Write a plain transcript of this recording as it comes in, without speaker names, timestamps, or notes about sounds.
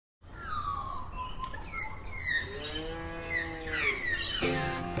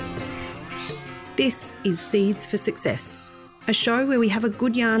This is Seeds for Success, a show where we have a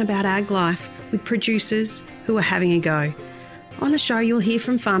good yarn about ag life with producers who are having a go. On the show, you'll hear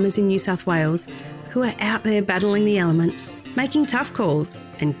from farmers in New South Wales who are out there battling the elements, making tough calls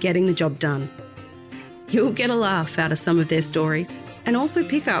and getting the job done. You'll get a laugh out of some of their stories and also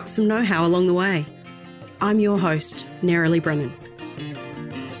pick up some know-how along the way. I'm your host, Nerily Brennan.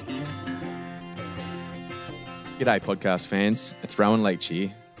 G'day podcast fans, it's Rowan Leach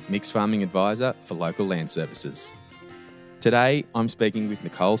here, Mixed Farming Advisor for Local Land Services. Today I'm speaking with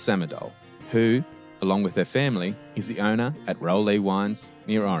Nicole Samadol, who, along with her family, is the owner at Rowley Wines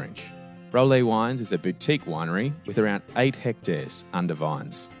near Orange. Rowley Wines is a boutique winery with around 8 hectares under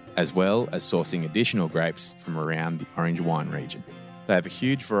vines, as well as sourcing additional grapes from around the Orange wine region. They have a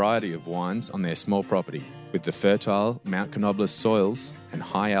huge variety of wines on their small property, with the fertile Mount Canobolas soils and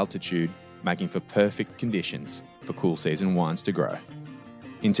high altitude making for perfect conditions for cool season wines to grow.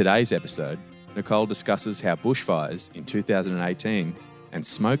 In today's episode, Nicole discusses how bushfires in 2018 and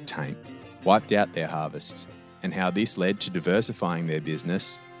smoke taint wiped out their harvests, and how this led to diversifying their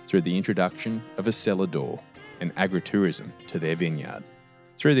business through the introduction of a cellar door and agritourism to their vineyard.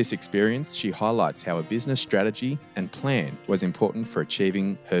 Through this experience, she highlights how a business strategy and plan was important for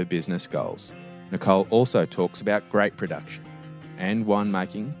achieving her business goals. Nicole also talks about grape production and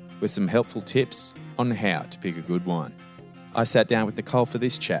winemaking with some helpful tips on how to pick a good wine. I sat down with Nicole for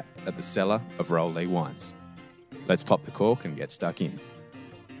this chat at the cellar of Rowley Wines. Let's pop the cork and get stuck in.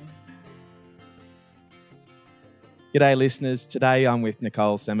 G'day listeners, today I'm with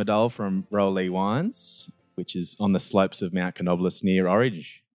Nicole Samadol from Rowley Wines, which is on the slopes of Mount Canobolas near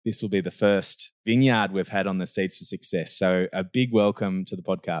Orange. This will be the first vineyard we've had on the Seeds for Success, so a big welcome to the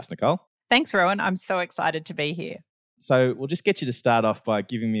podcast, Nicole. Thanks, Rowan. I'm so excited to be here. So we'll just get you to start off by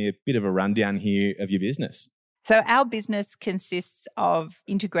giving me a bit of a rundown here of your business. So our business consists of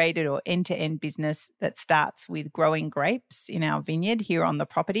integrated or end-to-end business that starts with growing grapes in our vineyard here on the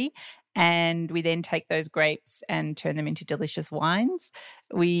property. And we then take those grapes and turn them into delicious wines.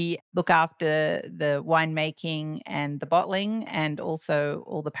 We look after the winemaking and the bottling, and also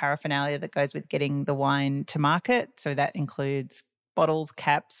all the paraphernalia that goes with getting the wine to market. So that includes bottles,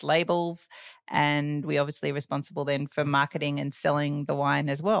 caps, labels, and we obviously are responsible then for marketing and selling the wine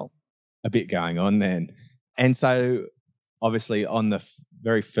as well. A bit going on then. And so obviously on the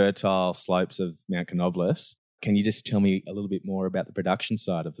very fertile slopes of Mount Canobolas, can you just tell me a little bit more about the production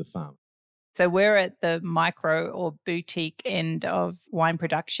side of the farm? So we're at the micro or boutique end of wine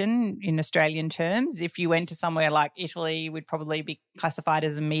production in Australian terms. If you went to somewhere like Italy, we'd probably be classified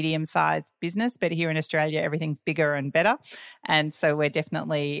as a medium-sized business, but here in Australia, everything's bigger and better. And so we're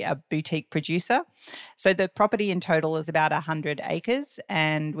definitely a boutique producer. So the property in total is about 100 acres,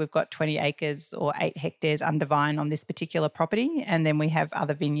 and we've got 20 acres or 8 hectares under vine on this particular property. And then we have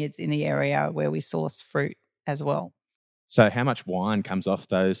other vineyards in the area where we source fruit as well. So how much wine comes off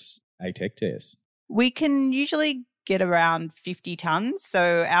those 8 hectares? We can usually get around 50 tonnes.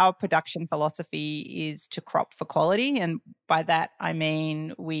 So our production philosophy is to crop for quality. And by that, I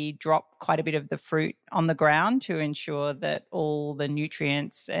mean we drop quite a bit of the fruit on the ground to ensure that all the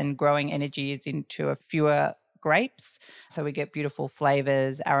nutrients and growing energy is into a fewer grapes. So we get beautiful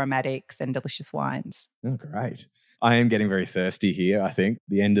flavours, aromatics and delicious wines. Oh, great. I am getting very thirsty here. I think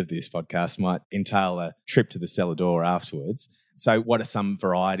the end of this podcast might entail a trip to the cellar door afterwards. So what are some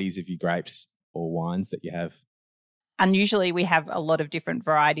varieties of your grapes or wines that you have? Unusually, we have a lot of different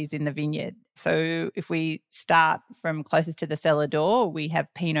varieties in the vineyard. So if we start from closest to the cellar door, we have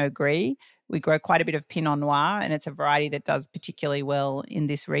Pinot Gris. We grow quite a bit of Pinot Noir, and it's a variety that does particularly well in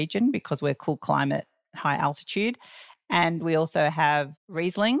this region because we're cool climate, high altitude. And we also have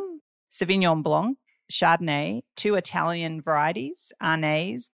Riesling, Sauvignon Blanc, Chardonnay, 2 Italian varieties,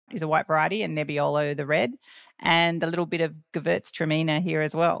 Arnese is a white variety and Nebbiolo the red, and a little bit of Gewürztraminer here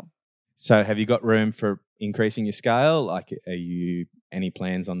as well. So have you got room for increasing your scale? Like, are you any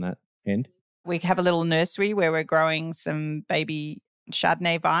plans on that end? We have a little nursery where we're growing some baby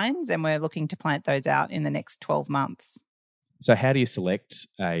Chardonnay vines, and we're looking to plant those out in the next 12 months. So how do you select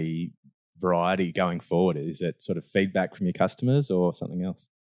a variety going forward? Is it sort of feedback from your customers or something else?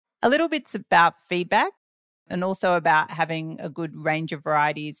 A little bit's about feedback and also about having a good range of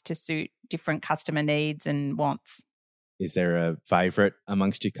varieties to suit different customer needs and wants. Is there a favourite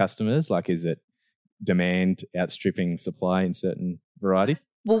amongst your customers? Like, is it demand outstripping supply in certain varieties?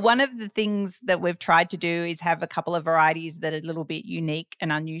 Well, one of the things that we've tried to do is have a couple of varieties that are a little bit unique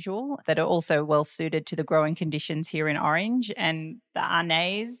and unusual that are also well suited to the growing conditions here in Orange. And the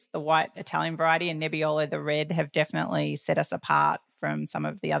Arnese, the white Italian variety, and Nebbiolo, the red, have definitely set us apart from some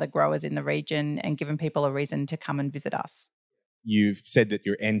of the other growers in the region and given people a reason to come and visit us. you've said that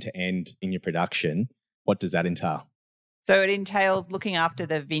you're end-to-end in your production. What does that entail? So it entails looking after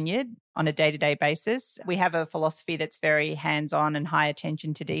the vineyard on a day-to-day basis. We have a philosophy that's very hands-on and high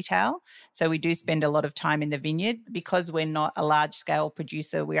attention to detail. So we do spend a lot of time in the vineyard. Because we're not a large-scale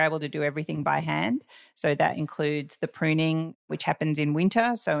producer, we're able to do everything by hand. So that includes the pruning, which happens in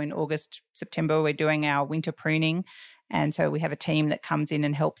winter. So in August, September, we're doing our winter pruning. And so we have a team that comes in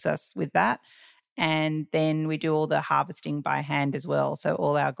and helps us with that. And then we do all the harvesting by hand as well. So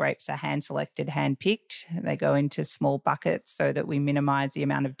all our grapes are hand selected, hand picked. They go into small buckets so that we minimize the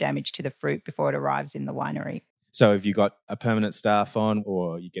amount of damage to the fruit before it arrives in the winery. So have you got a permanent staff on,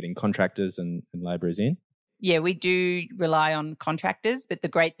 or are you getting contractors and labourers in? Yeah, we do rely on contractors, but the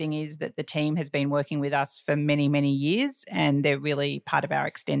great thing is that the team has been working with us for many, many years, and they're really part of our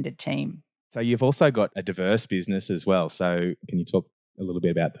extended team. So you've also got a diverse business as well. So can you talk a little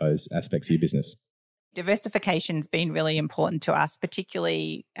bit about those aspects of your business? Diversification's been really important to us,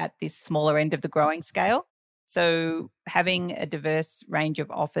 particularly at this smaller end of the growing scale. So having a diverse range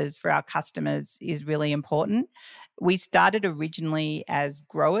of offers for our customers is really important. We started originally as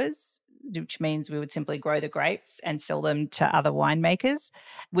growers, which means we would simply grow the grapes and sell them to other winemakers.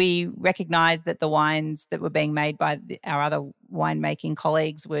 We recognized that the wines that were being made by our other winemaking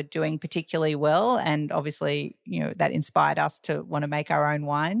colleagues were doing particularly well. And obviously, that inspired us to want to make our own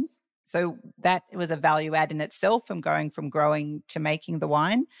wines. So that was a value add in itself from going from growing to making the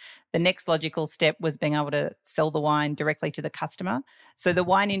wine. The next logical step was being able to sell the wine directly to the customer. So the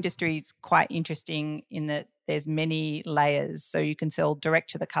wine industry is quite interesting in that there's many layers. So you can sell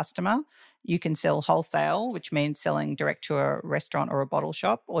direct to the customer, you can sell wholesale, which means selling direct to a restaurant or a bottle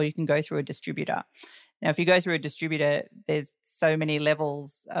shop, or you can go through a distributor. Now, if you go through a distributor, there's so many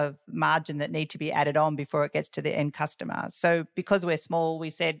levels of margin that need to be added on before it gets to the end customer. So because we're small,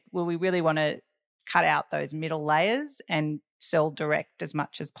 we said, well, we really want to cut out those middle layers and sell direct as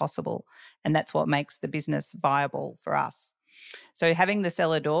much as possible. And that's what makes the business viable for us. So having the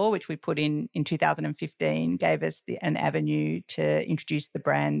cellar door, which we put in 2015, gave us an avenue to introduce the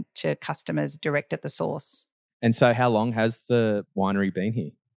brand to customers direct at the source. And so how long has the winery been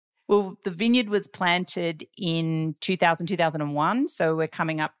here? Well, the vineyard was planted in 2001, so we're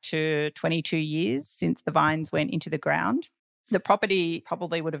coming up to 22 years since the vines went into the ground. The property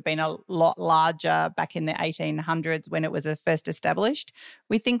probably would have been a lot larger back in the 1800s when it was first established.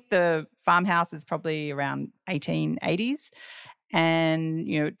 We think the farmhouse is probably around 1880s. And,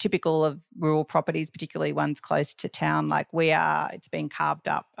 typical of rural properties, particularly ones close to town like we are, it's been carved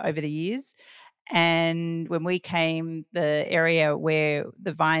up over the years. And when we came, the area where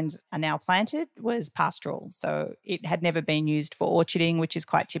the vines are now planted was pastoral. So it had never been used for orcharding, which is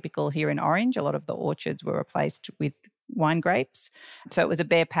quite typical here in Orange. A lot of the orchards were replaced with wine grapes. So it was a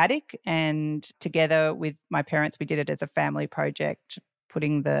bare paddock. And together with my parents, we did it as a family project,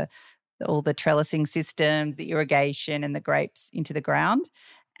 putting all the trellising systems, the irrigation and the grapes into the ground.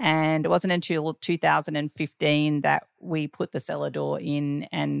 And it wasn't until 2015 that we put the cellar door in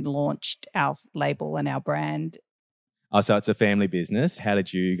and launched our label and our brand. Oh, so it's a family business. How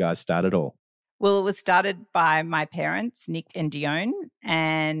did you guys start it all? Well, it was started by my parents, Nick and Dione,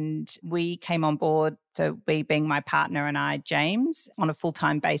 and we came on board, so we being my partner and I, James, on a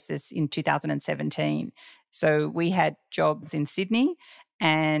full-time basis in 2017. So we had jobs in Sydney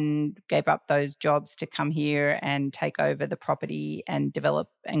and gave up those jobs to come here and take over the property and develop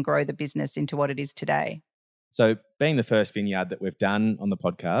and grow the business into what it is today. So being the first vineyard that we've done on the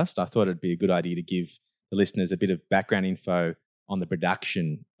podcast, I thought it'd be a good idea to give the listeners a bit of background info on the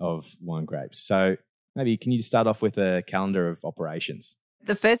production of wine grapes. So maybe can you just start off with a calendar of operations?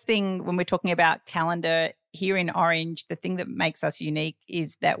 The first thing when we're talking about calendar here in Orange, the thing that makes us unique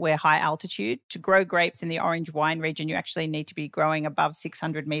is that we're high altitude. To grow grapes in the Orange wine region, you actually need to be growing above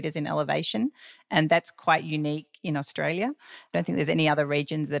 600 metres in elevation, and that's quite unique in Australia. I don't think there's any other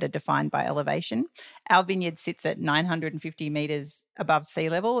regions that are defined by elevation. Our vineyard sits at 950 metres above sea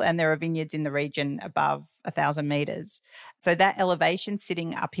level, and there are vineyards in the region above 1,000 metres. So that elevation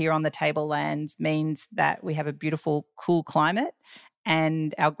sitting up here on the tablelands means that we have a beautiful, cool climate.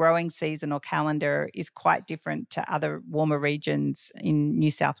 And our growing season or calendar is quite different to other warmer regions in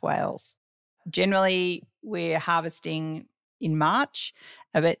New South Wales. Generally, we're harvesting in March,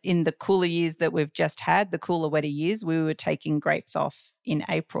 but in the cooler years that we've just had, the cooler, wetter years, we were taking grapes off in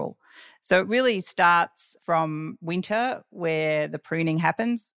April. So it really starts from winter where the pruning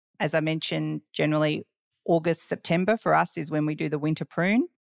happens. As I mentioned, generally August, September for us is when we do the winter prune.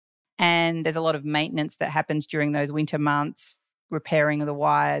 And there's a lot of maintenance that happens during those winter months, repairing the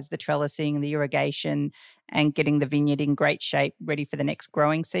wires, the trellising, the irrigation, and getting the vineyard in great shape, ready for the next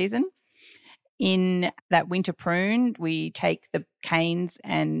growing season. In that winter prune, we take the canes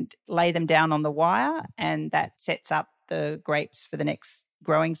and lay them down on the wire, and that sets up the grapes for the next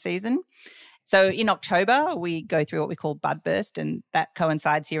growing season. So in October, we go through what we call bud burst, and that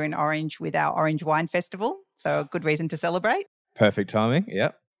coincides here in Orange with our Orange Wine Festival. So a good reason to celebrate. Perfect timing,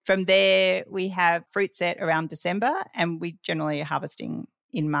 yeah. From there, we have fruit set around December, and we generally are harvesting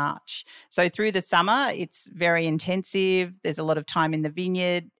in March. So through the summer, it's very intensive. There's a lot of time in the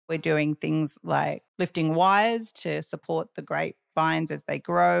vineyard. We're doing things like lifting wires to support the grapevines as they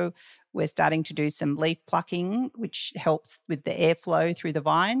grow. We're starting to do some leaf plucking, which helps with the airflow through the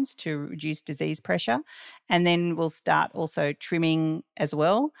vines to reduce disease pressure. And then we'll start also trimming as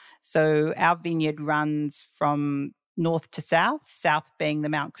well. So our vineyard runs from north to south, south being the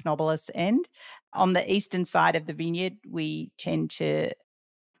Mount Canobolas end. On the eastern side of the vineyard, we tend to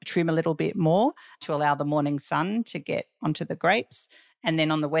trim a little bit more to allow the morning sun to get onto the grapes. And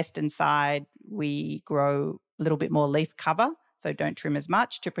then on the western side, we grow a little bit more leaf cover, so don't trim as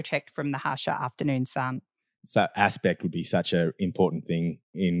much to protect from the harsher afternoon sun. So aspect would be such an important thing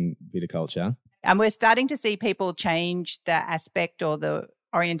in viticulture. And we're starting to see people change the aspect or the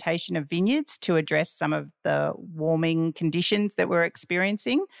orientation of vineyards to address some of the warming conditions that we're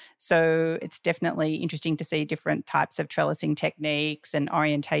experiencing. So it's definitely interesting to see different types of trellising techniques and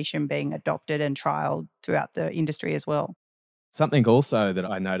orientation being adopted and trialled throughout the industry as well. Something also that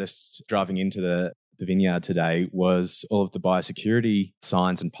I noticed driving into the vineyard today was all of the biosecurity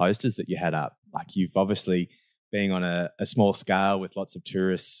signs and posters that you had up. Like, you've obviously, being on a small scale with lots of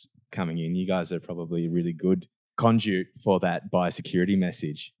tourists coming in, you guys are probably a really good conduit for that biosecurity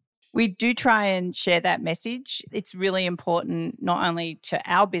message. We do try and share that message. It's really important not only to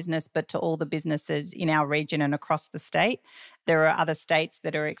our business, but to all the businesses in our region and across the state. There are other states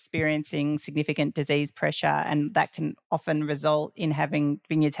that are experiencing significant disease pressure, and that can often result in having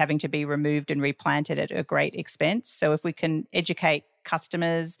vineyards having to be removed and replanted at a great expense. So if we can educate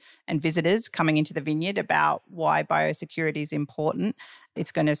customers and visitors coming into the vineyard about why biosecurity is important,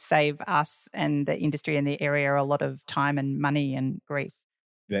 it's going to save us and the industry in the area a lot of time and money and grief.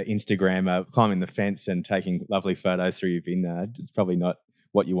 The Instagram climbing the fence and taking lovely photos through your vineyard, it's probably not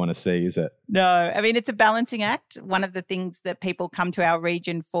what you want to see, is it? No, I mean, it's a balancing act. One of the things that people come to our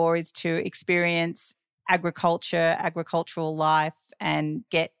region for is to experience agriculture, agricultural life, and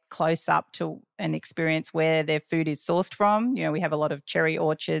get close up to and experience where their food is sourced from. You know, we have a lot of cherry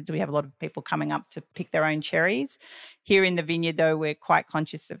orchards. We have a lot of people coming up to pick their own cherries. Here in the vineyard, though, we're quite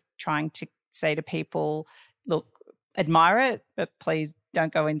conscious of trying to say to people, look, admire it, but please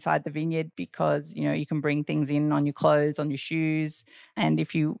don't go inside the vineyard, because, you know, you can bring things in on your clothes, on your shoes. And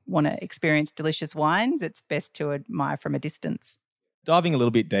if you want to experience delicious wines, it's best to admire from a distance. Diving a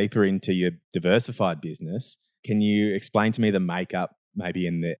little bit deeper into your diversified business, can you explain to me the makeup maybe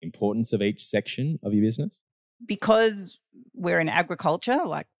and the importance of each section of your business? Because we're in agriculture,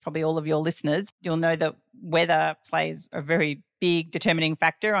 like probably all of your listeners, you'll know that weather plays a very big determining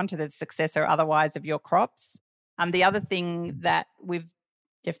factor onto the success or otherwise of your crops. The other thing that we've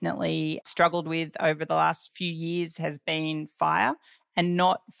definitely struggled with over the last few years has been fire, and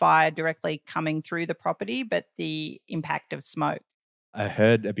not fire directly coming through the property, but the impact of smoke. I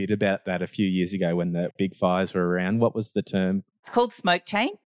heard a bit about that a few years ago when the big fires were around. What was the term? It's called smoke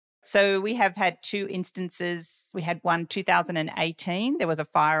taint. So we have had two instances. We had one 2018. There was a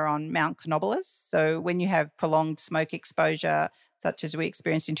fire on Mount Canobolas. So when you have prolonged smoke exposure, such as we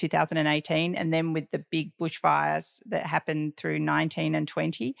experienced in 2018, and then with the big bushfires that happened through 19 and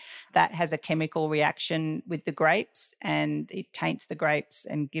 20, that has a chemical reaction with the grapes, and it taints the grapes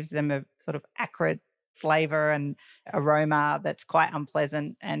and gives them a sort of acrid flavour and aroma that's quite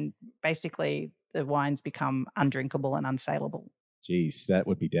unpleasant, and basically the wines become undrinkable and unsaleable. Geez, that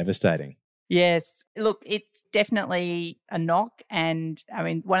would be devastating. Yes. Look, it's definitely a knock. And I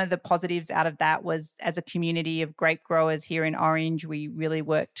mean, one of the positives out of that was, as a community of grape growers here in Orange, we really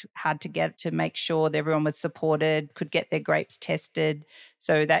worked hard together to make sure that everyone was supported, could get their grapes tested.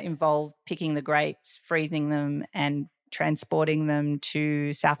 So that involved picking the grapes, freezing them, and transporting them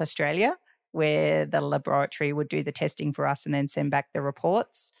to South Australia, where the laboratory would do the testing for us and then send back the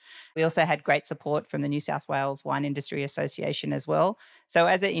reports. We also had great support from the New South Wales Wine Industry Association as well. So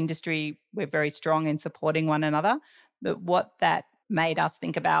as an industry, we're very strong in supporting one another. But what that made us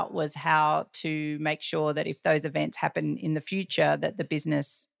think about was how to make sure that if those events happen in the future, that the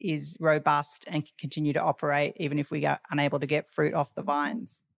business is robust and can continue to operate even if we are unable to get fruit off the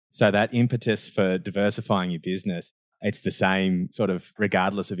vines. So that impetus for diversifying your business, it's the same sort of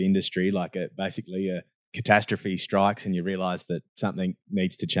regardless of industry, like basically a catastrophe strikes and you realise that something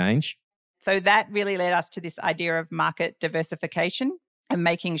needs to change. So that really led us to this idea of market diversification and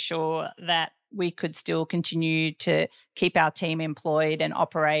making sure that we could still continue to keep our team employed and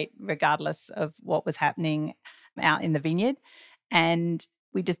operate regardless of what was happening out in the vineyard. And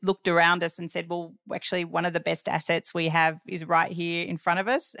we just looked around us and said, well, actually, one of the best assets we have is right here in front of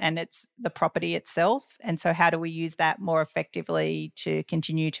us, and it's the property itself. And so how do we use that more effectively to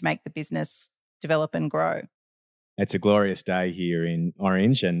continue to make the business develop and grow? It's a glorious day here in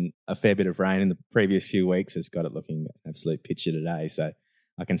Orange, and a fair bit of rain in the previous few weeks has got it looking an absolute picture today. So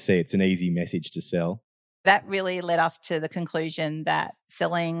I can see it's an easy message to sell. That really led us to the conclusion that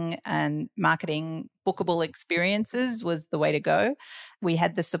selling and marketing bookable experiences was the way to go. We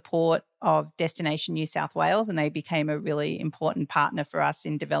had the support of Destination New South Wales, and they became a really important partner for us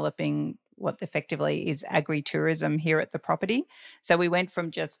in developing what effectively is agri-tourism here at the property. So we went from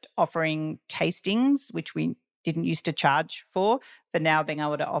just offering tastings, which we didn't used to charge for now being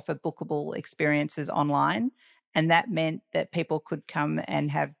able to offer bookable experiences online. And that meant that people could come and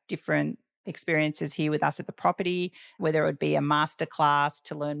have different experiences here with us at the property, whether it would be a masterclass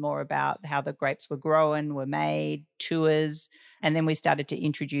to learn more about how the grapes were grown, were made, tours. And then we started to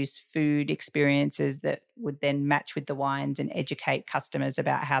introduce food experiences that would then match with the wines and educate customers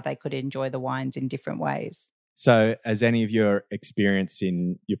about how they could enjoy the wines in different ways. So has any of your experience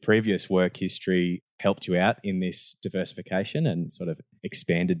in your previous work history helped you out in this diversification and sort of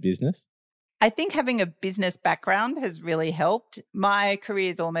expanded business? I think having a business background has really helped. My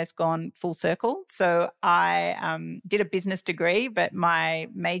career's almost gone full circle. So I did a business degree, but my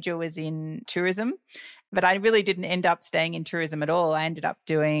major was in tourism. But I really didn't end up staying in tourism at all. I ended up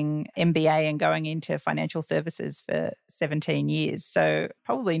doing MBA and going into financial services for 17 years. So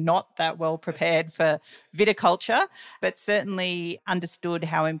probably not that well prepared for viticulture, but certainly understood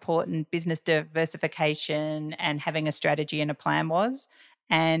how important business diversification and having a strategy and a plan was.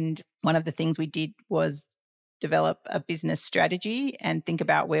 And one of the things we did was develop a business strategy and think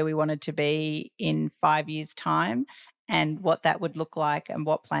about where we wanted to be in 5 years' time and what that would look like and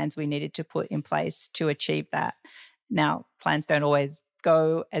what plans we needed to put in place to achieve that. Now, plans don't always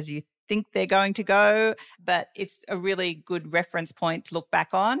go as you think they're going to go, but it's a really good reference point to look back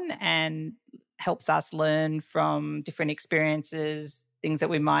on and helps us learn from different experiences, things that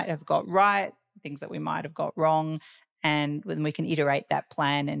we might have got right, things that we might have got wrong. And when we can iterate that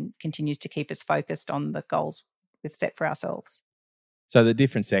plan and continues to keep us focused on the goals we've set for ourselves. So the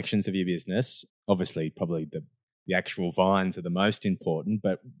different sections of your business, obviously probably the actual vines are the most important,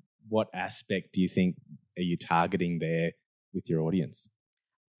 but what aspect do you think are you targeting there with your audience?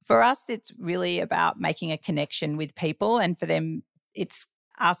 For us, it's really about making a connection with people, and for them, it's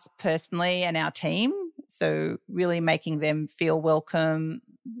us personally and our team. So really making them feel welcome.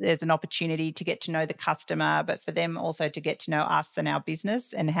 There's an opportunity to get to know the customer, but for them also to get to know us and our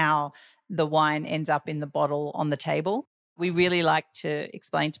business and how the wine ends up in the bottle on the table. We really like to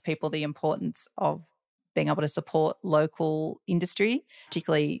explain to people the importance of being able to support local industry,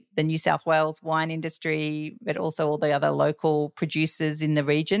 particularly the New South Wales wine industry, but also all the other local producers in the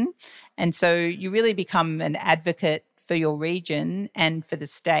region. And so you really become an advocate for your region and for the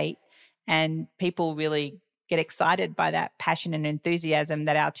state, and people really get excited by that passion and enthusiasm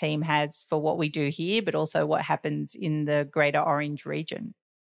that our team has for what we do here, but also what happens in the greater Orange region.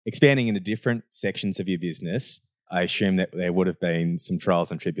 Expanding into different sections of your business, I assume that there would have been some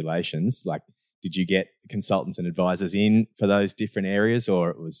trials and tribulations. Like, did you get consultants and advisors in for those different areas, or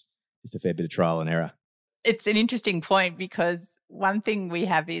it was just a fair bit of trial and error? It's an interesting point because one thing we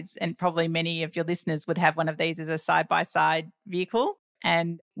have is, and probably many of your listeners would have one of these, is a side-by-side vehicle.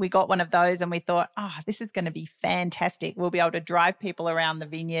 And we got one of those and we thought, this is going to be fantastic. We'll be able to drive people around the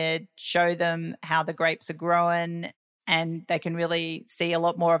vineyard, show them how the grapes are growing, and they can really see a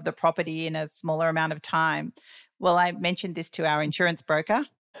lot more of the property in a smaller amount of time. Well, I mentioned this to our insurance broker,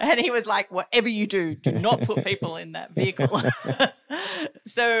 and he was like, whatever you do not put people in that vehicle.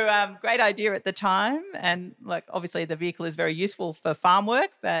 So great idea at the time. And obviously the vehicle is very useful for farm work,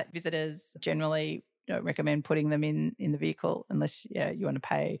 but visitors generally don't recommend putting them in the vehicle unless you want to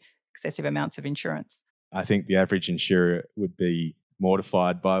pay excessive amounts of insurance. I think the average insurer would be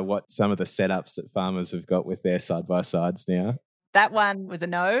mortified by what some of the setups that farmers have got with their side-by-sides now. That one was a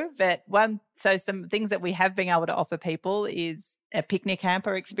no, but so some things that we have been able to offer people is a picnic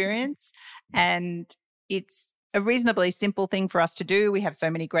hamper experience, and it's a reasonably simple thing for us to do. We have so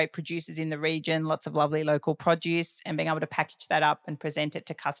many great producers in the region, lots of lovely local produce, and being able to package that up and present it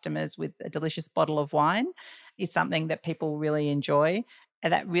to customers with a delicious bottle of wine is something that people really enjoy.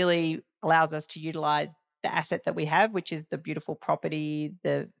 And that really allows us to utilize the asset that we have, which is the beautiful property,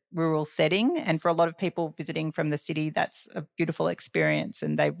 the rural setting. And for a lot of people visiting from the city, that's a beautiful experience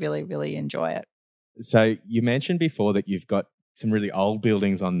and they really, really enjoy it. So you mentioned before that you've got some really old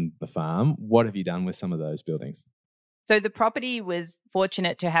buildings on the farm. What have you done with some of those buildings? So the property was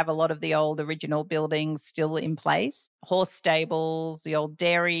fortunate to have a lot of the old original buildings still in place, horse stables, the old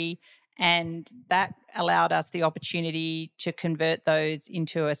dairy, and that allowed us the opportunity to convert those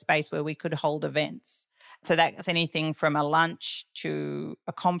into a space where we could hold events. So that's anything from a lunch to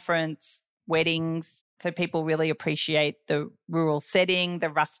a conference, weddings. So people really appreciate the rural setting, the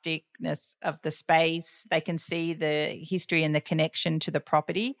rusticness of the space. They can see the history and the connection to the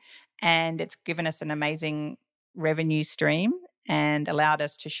property. And it's given us an amazing revenue stream and allowed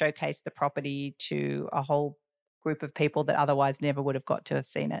us to showcase the property to a whole group of people that otherwise never would have got to have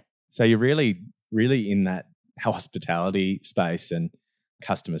seen it. So you're really, really in that hospitality space, and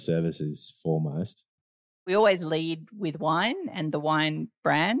customer services foremost. We always lead with wine and the wine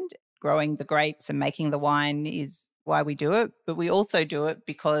brand. Growing the grapes and making the wine is why we do it. But we also do it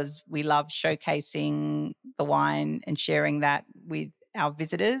because we love showcasing the wine and sharing that with our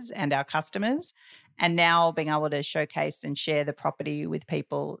visitors and our customers. And now being able to showcase and share the property with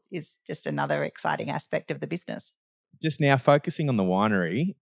people is just another exciting aspect of the business. Just now focusing on the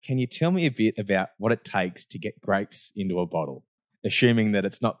winery, can you tell me a bit about what it takes to get grapes into a bottle? Assuming that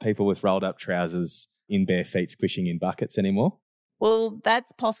it's not people with rolled up trousers in bare feet squishing in buckets anymore. Well,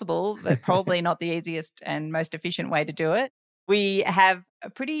 that's possible, but probably not the easiest and most efficient way to do it. We have a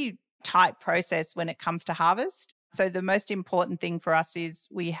pretty tight process when it comes to harvest. So the most important thing for us is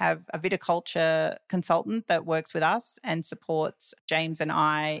we have a viticulture consultant that works with us and supports James and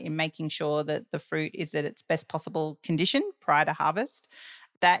I in making sure that the fruit is at its best possible condition prior to harvest.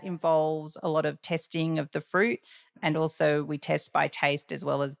 That involves a lot of testing of the fruit, and also we test by taste as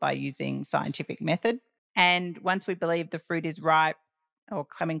well as by using scientific method. And once we believe the fruit is ripe or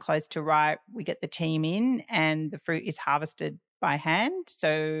coming close to ripe, we get the team in and the fruit is harvested by hand.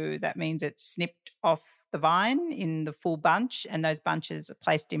 So that means it's snipped off the vine in the full bunch, and those bunches are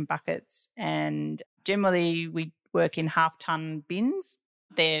placed in buckets. And generally we work in half-ton bins.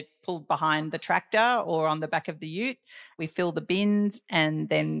 They're pulled behind the tractor or on the back of the ute. We fill the bins and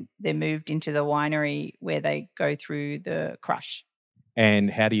then they're moved into the winery where they go through the crush. And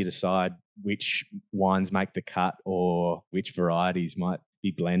how do you decide which wines make the cut or which varieties might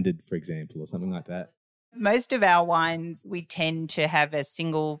be blended, for example, or something like that? Most of our wines, we tend to have as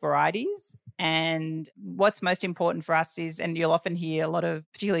single varieties. And what's most important for us is, and you'll often hear a lot of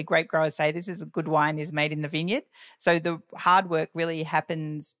particularly grape growers say, this is a good wine is made in the vineyard. So the hard work really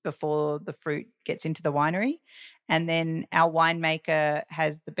happens before the fruit gets into the winery. And then our winemaker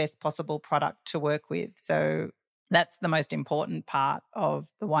has the best possible product to work with. So that's the most important part of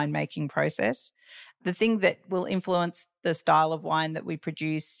the winemaking process. The thing that will influence the style of wine that we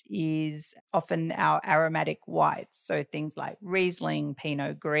produce is often our aromatic whites. So things like Riesling,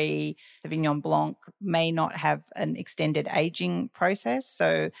 Pinot Gris, Sauvignon Blanc may not have an extended aging process.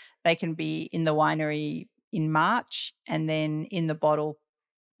 So they can be in the winery in March and then in the bottle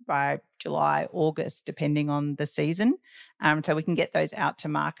by July, August, depending on the season. So we can get those out to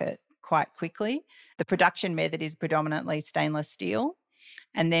market quite quickly. The production method is predominantly stainless steel.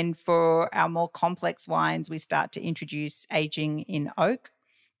 And then for our more complex wines, we start to introduce aging in oak.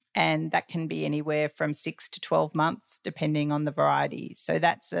 And that can be anywhere from 6 to 12 months, depending on the variety. So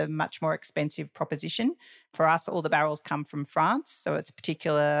that's a much more expensive proposition. For us, all the barrels come from France. So it's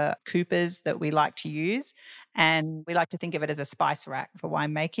particular coopers that we like to use. And we like to think of it as a spice rack for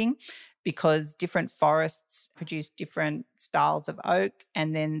winemaking, because different forests produce different styles of oak.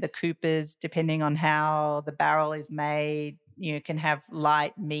 And then the coopers, depending on how the barrel is made, can have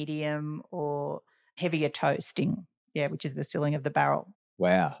light, medium, or heavier toasting, which is the sealing of the barrel.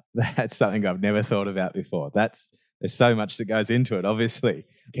 Wow, that's something I've never thought about before. There's so much that goes into it, obviously.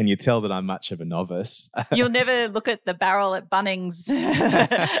 Can you tell that I'm much of a novice? You'll never look at the barrel at Bunnings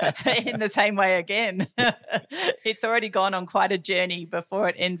in the same way again. It's already gone on quite a journey before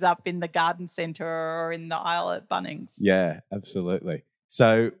it ends up in the garden centre or in the aisle at Bunnings. Yeah, absolutely.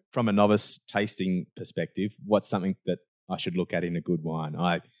 So from a novice tasting perspective, what's something that I should look at in a good wine?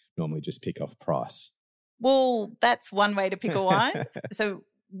 I normally just pick off price. Well, that's one way to pick a wine. So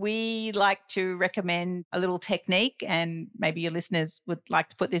we like to recommend a little technique, and maybe your listeners would like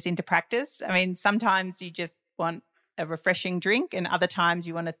to put this into practice. I mean, sometimes you just want a refreshing drink, and other times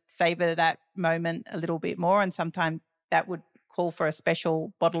you want to savor that moment a little bit more, and sometimes that would call for a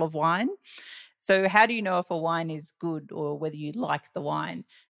special bottle of wine. So how do you know if a wine is good or whether you like the wine?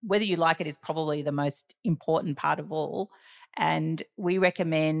 Whether you like it is probably the most important part of all. And we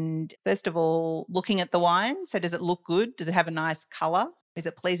recommend, first of all, looking at the wine. So does it look good? Does it have a nice colour? Is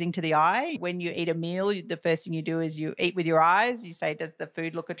it pleasing to the eye? When you eat a meal, the first thing you do is you eat with your eyes. You say, does the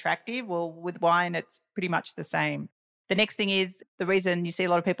food look attractive? Well, with wine, it's pretty much the same. The next thing is the reason you see a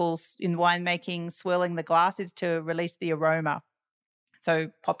lot of people in winemaking swirling the glass is to release the aroma.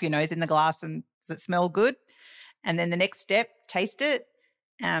 So pop your nose in the glass and does it smell good? And then the next step, taste it.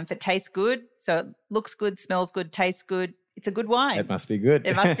 If it tastes good, so it looks good, smells good, tastes good, it's a good wine. It must be good.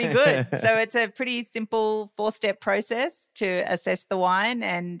 It must be good. So it's a pretty simple 4-step process to assess the wine.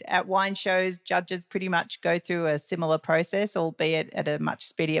 And at wine shows, judges pretty much go through a similar process, albeit at a much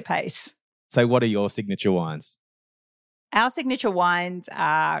speedier pace. So what are your signature wines? Our signature wines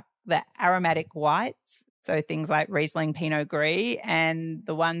are the aromatic whites, so things like Riesling, Pinot Gris, and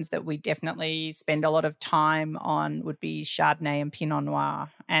the ones that we definitely spend a lot of time on would be Chardonnay and Pinot Noir.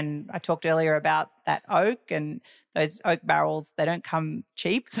 And I talked earlier about that oak, and those oak barrels, they don't come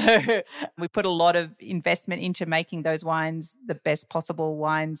cheap. So we put a lot of investment into making those wines the best possible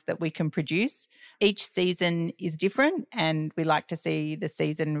wines that we can produce. Each season is different, and we like to see the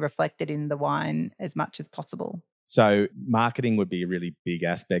season reflected in the wine as much as possible. So marketing would be a really big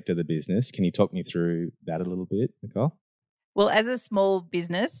aspect of the business. Can you talk me through that a little bit, Nicole? Well, as a small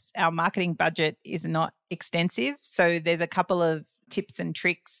business, our marketing budget is not extensive. So there's a couple of tips and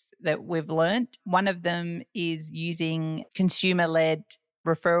tricks that we've learned. One of them is using consumer-led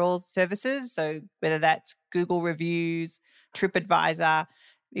referral services. So whether that's Google reviews, TripAdvisor,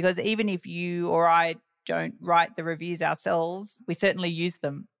 because even if you or I don't write the reviews ourselves, we certainly use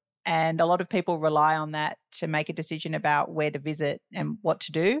them. And a lot of people rely on that to make a decision about where to visit and what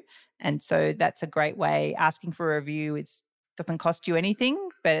to do. And so that's a great way. Asking for a review doesn't cost you anything,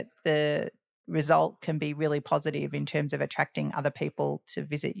 but the result can be really positive in terms of attracting other people to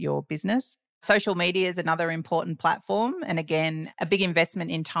visit your business. Social media is another important platform. And again, a big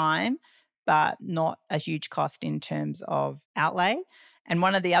investment in time, but not a huge cost in terms of outlay. And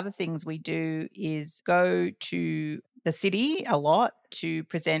one of the other things we do is go to the city a lot to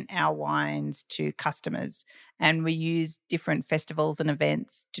present our wines to customers. And we use different festivals and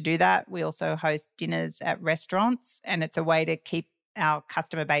events to do that. We also host dinners at restaurants, and it's a way to keep our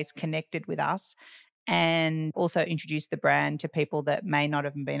customer base connected with us and also introduce the brand to people that may not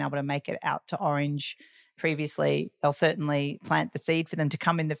have been able to make it out to Orange previously. They'll certainly plant the seed for them to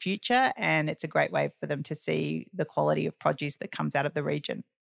come in the future, and it's a great way for them to see the quality of produce that comes out of the region.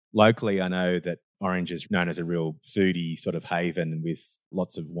 Locally, I know that Orange is known as a real foodie sort of haven with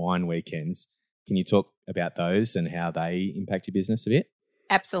lots of wine weekends. Can you talk about those and how they impact your business a bit?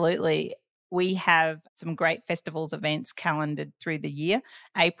 Absolutely. We have some great festivals events calendared through the year.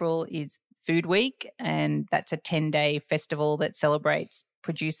 April is Food Week, and that's a 10-day festival that celebrates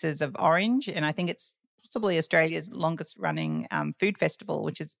producers of Orange. And I think it's possibly Australia's longest running food festival,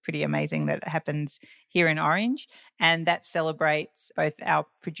 which is pretty amazing that it happens here in Orange. And that celebrates both our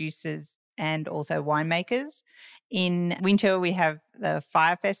producers and also winemakers. In winter, we have the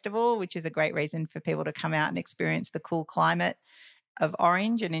Fire Festival, which is a great reason for people to come out and experience the cool climate of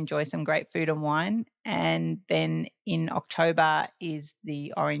Orange and enjoy some great food and wine. And then in October is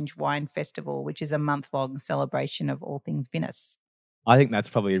the Orange Wine Festival, which is a month-long celebration of all things Vinous. I think that's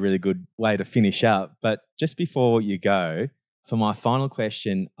probably a really good way to finish up. But just before you go, for my final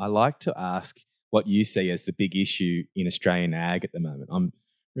question, I like to ask what you see as the big issue in Australian ag at the moment. I'm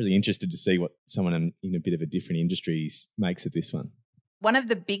really interested to see what someone in a bit of a different industry makes of this one. One of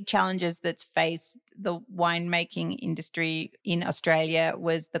the big challenges that's faced the winemaking industry in Australia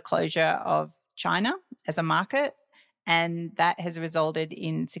was the closure of China as a market, and that has resulted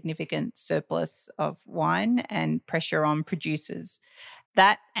in significant surplus of wine and pressure on producers.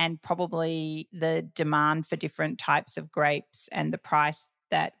 That and probably the demand for different types of grapes and the price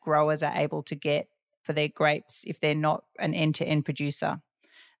that growers are able to get for their grapes if they're not an end-to-end producer.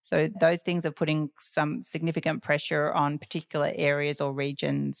 So those things are putting some significant pressure on particular areas or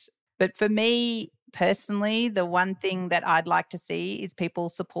regions. But for me personally, the one thing that I'd like to see is people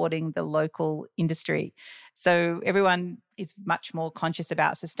supporting the local industry. So everyone is much more conscious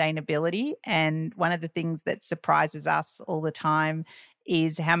about sustainability. And one of the things that surprises us all the time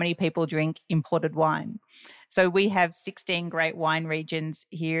is how many people drink imported wine. So we have 16 great wine regions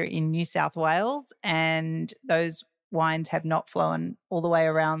here in New South Wales, and those wines have not flown all the way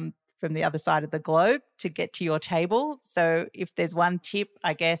around from the other side of the globe to get to your table. So if there's one tip,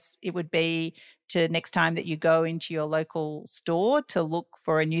 I guess it would be to next time that you go into your local store to look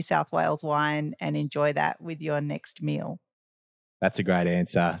for a New South Wales wine and enjoy that with your next meal. That's a great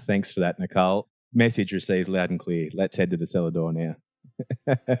answer. Thanks for that, Nicole. Message received loud and clear. Let's head to the cellar door now.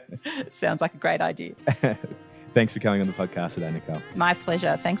 Sounds like a great idea. Thanks for coming on the podcast today, Nicole. My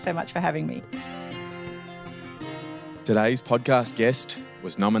pleasure. Thanks so much for having me. Today's podcast guest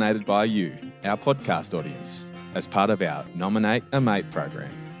was nominated by you, our podcast audience, as part of our Nominate a Mate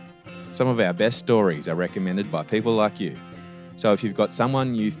program. Some of our best stories are recommended by people like you. So if you've got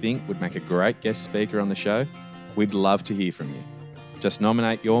someone you think would make a great guest speaker on the show, we'd love to hear from you. Just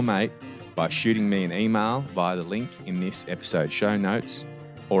nominate your mate by shooting me an email via the link in this episode show notes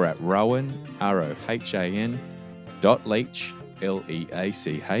or at Rohan, ROHAN, .leach,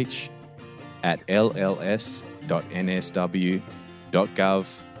 LEACH, at lls.nsw.gov.au.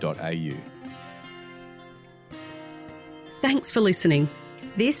 Thanks for listening.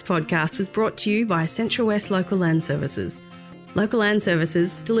 This podcast was brought to you by Central West Local Land Services. Local Land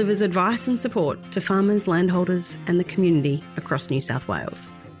Services delivers advice and support to farmers, landholders and the community across New South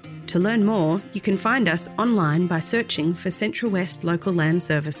Wales. To learn more, you can find us online by searching for Central West Local Land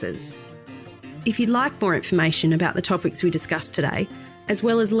Services. If you'd like more information about the topics we discussed today, as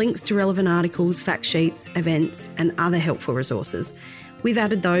well as links to relevant articles, fact sheets, events and other helpful resources, we've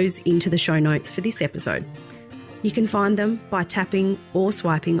added those into the show notes for this episode. You can find them by tapping or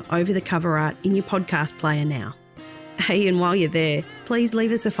swiping over the cover art in your podcast player now. Hey, and while you're there, please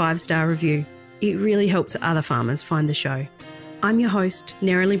leave us a 5-star review. It really helps other farmers find the show. I'm your host,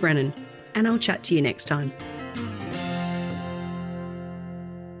 Nerily Brennan, and I'll chat to you next time.